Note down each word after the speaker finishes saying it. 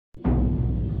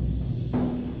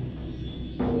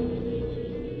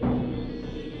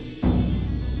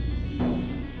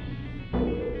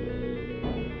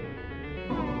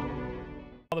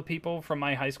all the people from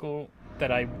my high school that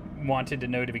I wanted to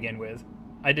know to begin with.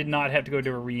 I did not have to go to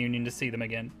a reunion to see them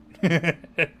again.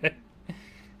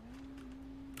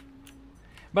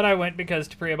 But I went because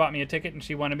Tapriya bought me a ticket and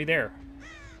she wanted me there.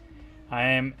 I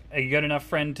am a good enough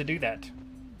friend to do that.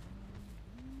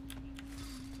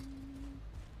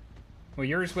 Well,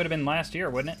 yours would have been last year,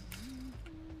 wouldn't it?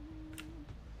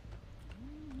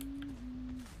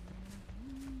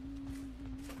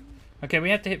 Okay,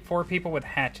 we have to hit 4 people with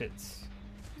hatchets.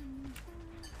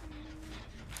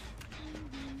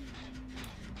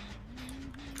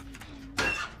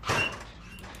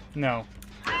 No.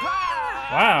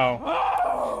 Wow.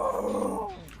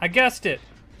 I guessed it.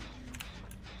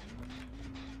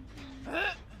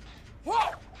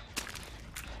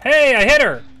 Hey, I hit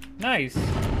her. Nice.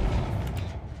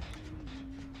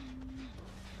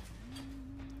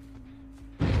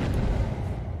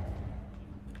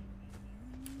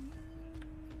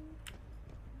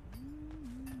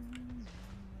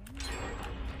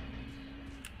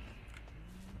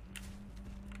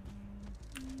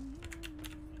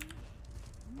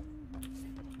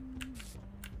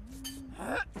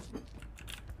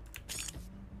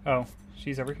 Oh,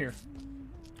 she's over here.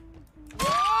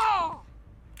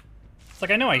 It's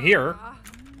like I know I hear her.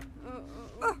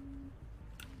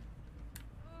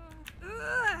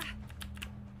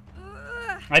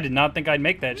 I did not think I'd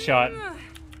make that shot.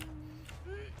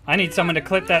 I need someone to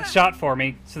clip that shot for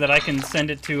me so that I can send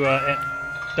it to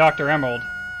Dr. Emerald.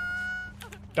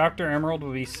 Dr. Emerald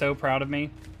will be so proud of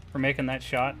me for making that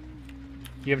shot.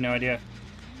 You have no idea.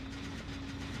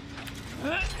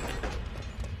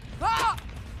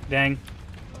 Dang.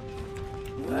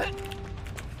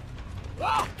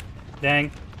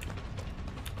 Dang.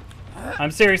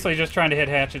 I'm seriously just trying to hit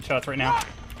hatchet shots right now.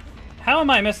 How am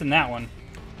I missing that one?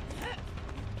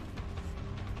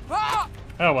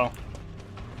 Oh well.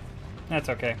 That's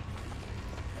okay.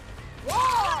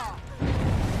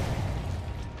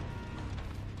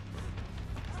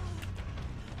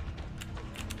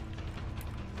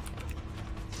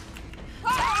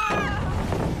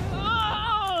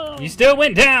 You still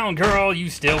went down, girl! You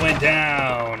still went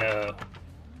down! Well,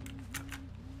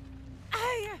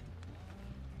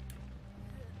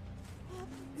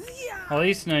 at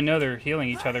least I know they're healing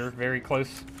each other very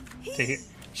close to here.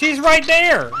 She's right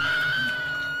there!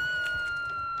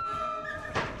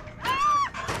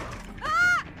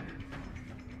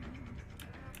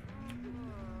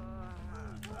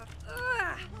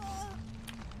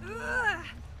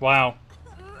 Wow.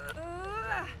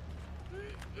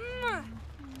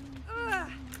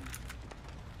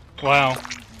 Wow.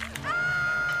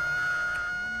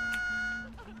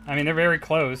 I mean, they're very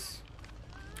close.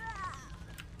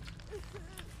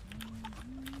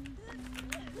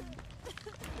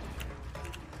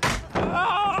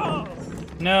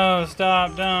 No,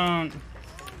 stop, don't.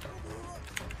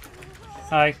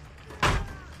 Hi.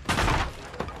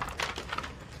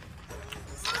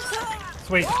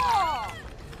 Sweet.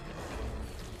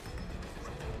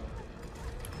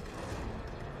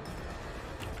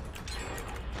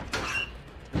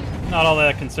 Not all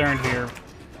that concerned here.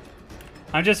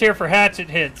 I'm just here for hatchet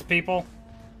hits, people.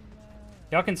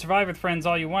 Y'all can survive with friends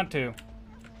all you want to.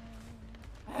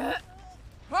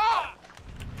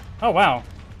 Oh, wow.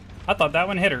 I thought that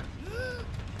one hit her.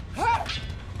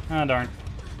 Oh, darn.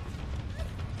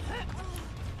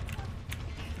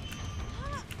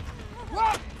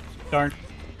 Darn.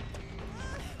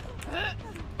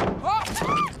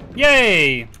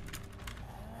 Yay!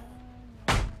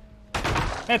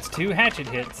 That's 2 hatchet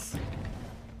hits.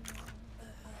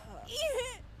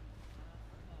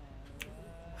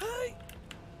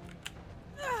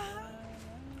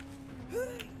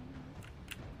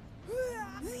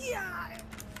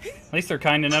 At least they're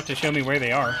kind enough to show me where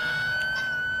they are.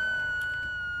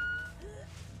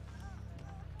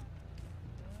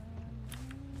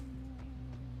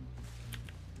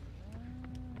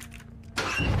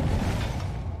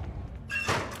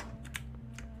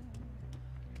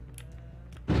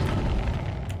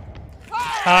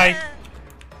 Hi.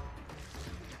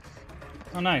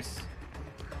 Oh, nice.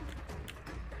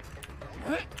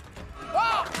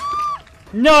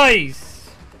 Nice!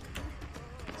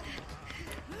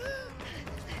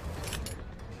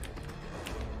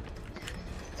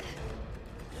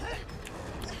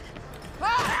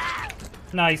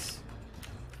 Nice.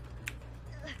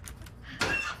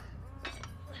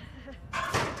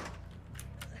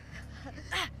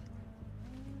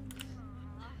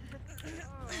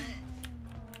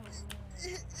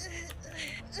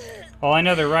 Well, I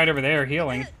know they're right over there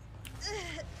healing.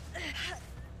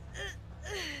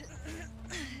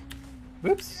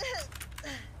 Oops.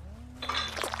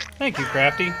 Thank you,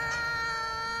 Crafty.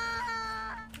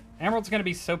 Emerald's gonna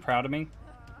be so proud of me.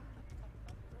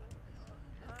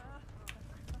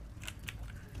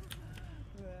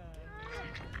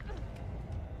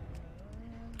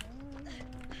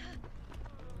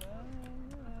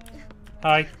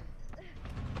 Hi.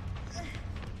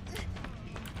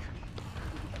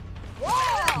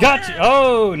 Gotcha!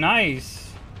 Oh,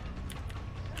 nice.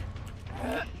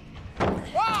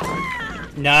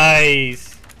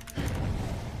 Nice.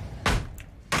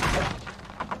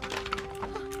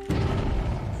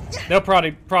 They'll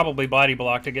probably body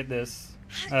block to get this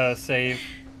save.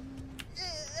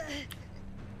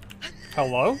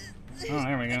 Hello? Oh,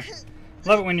 there we go.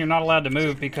 Love it when you're not allowed to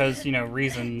move because, you know,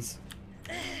 reasons.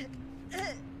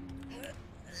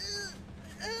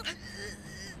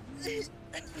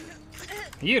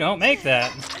 You don't make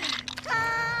that.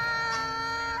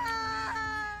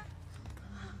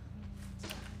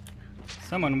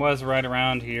 Someone was right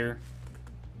around here.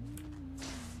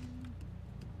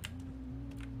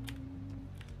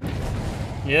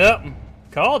 Yep,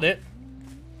 called it.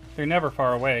 They're never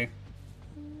far away.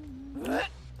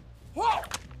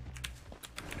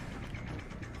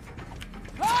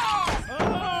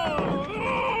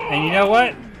 And you know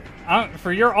what?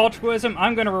 For your altruism,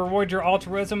 I'm going to reward your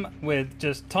altruism with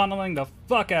just tunneling the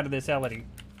fuck out of this Elodie.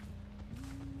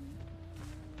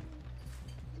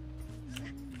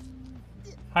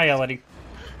 Hi, Elodie.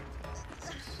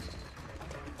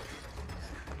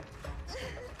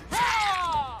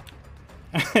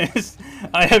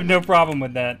 I have no problem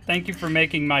with that. Thank you for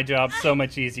making my job so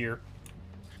much easier.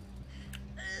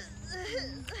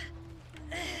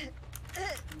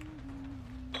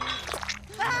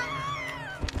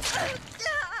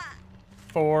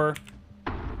 Four.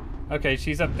 Okay,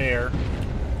 she's up there.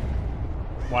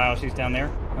 Wow, she's down there?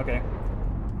 Okay.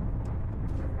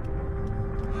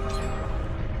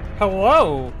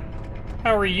 Hello!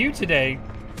 How are you today?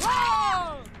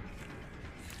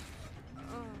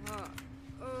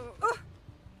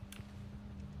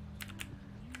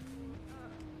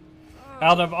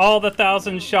 Out of all the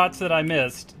 1,000 shots that I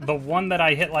missed, the one that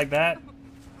I hit like that,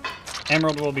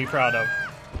 Emerald will be proud of.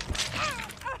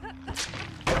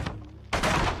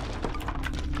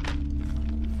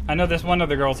 I know there's one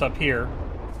other girl's up here.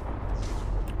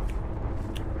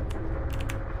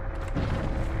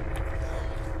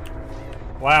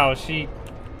 Wow, she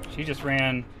just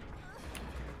ran.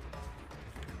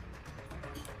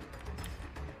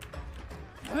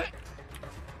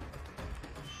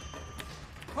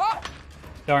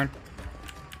 Darn.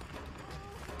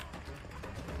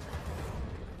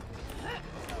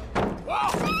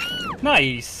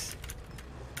 Nice.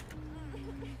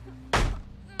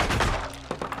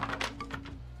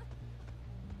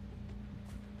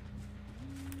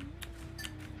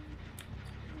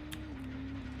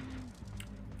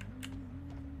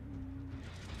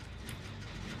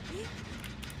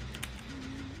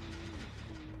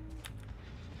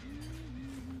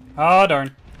 Oh,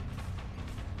 darn.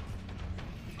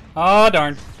 Oh,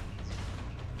 darn.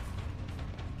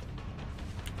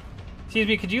 Excuse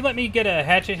me, could you let me get a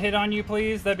hatchet hit on you,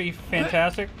 please? That'd be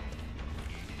fantastic.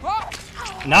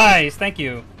 Nice, thank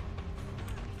you.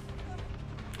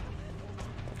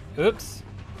 Oops.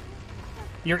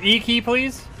 Your E key,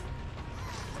 please?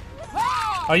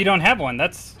 Oh, you don't have one.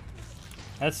 That's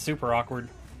super awkward.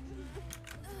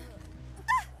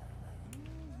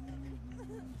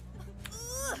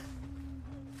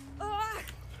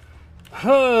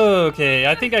 Okay,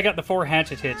 I think I got the 4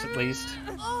 hatchet hits at least.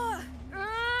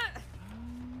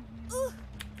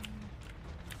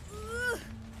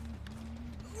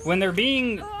 When they're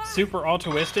being super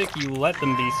altruistic, you let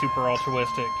them be super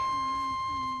altruistic.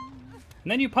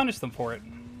 And then you punish them for it.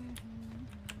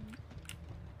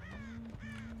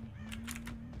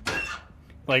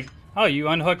 Like, oh, you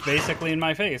unhooked basically in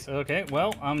my face. Okay,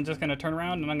 well, I'm just gonna turn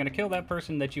around and I'm gonna kill that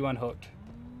person that you unhooked.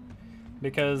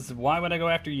 Because why would I go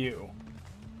after you?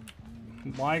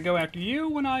 Why go after you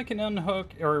when I can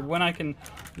unhook, or when I can,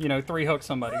 you know, 3-hook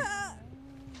somebody?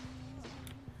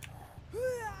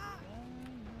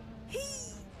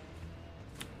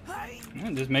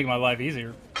 Just make my life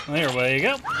easier. There you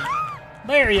go.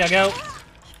 There you go.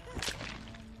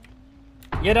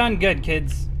 You done good,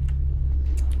 kids.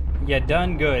 You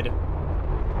done good.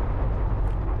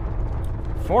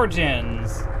 4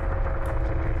 gens.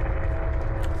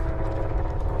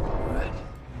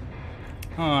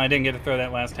 Oh, I didn't get to throw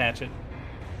that last hatchet.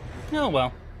 Oh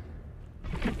well.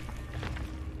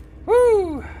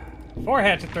 Woo! 4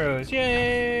 hatchet throws.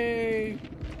 Yay!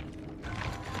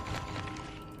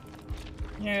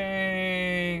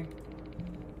 Yay!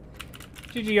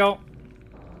 GG, y'all.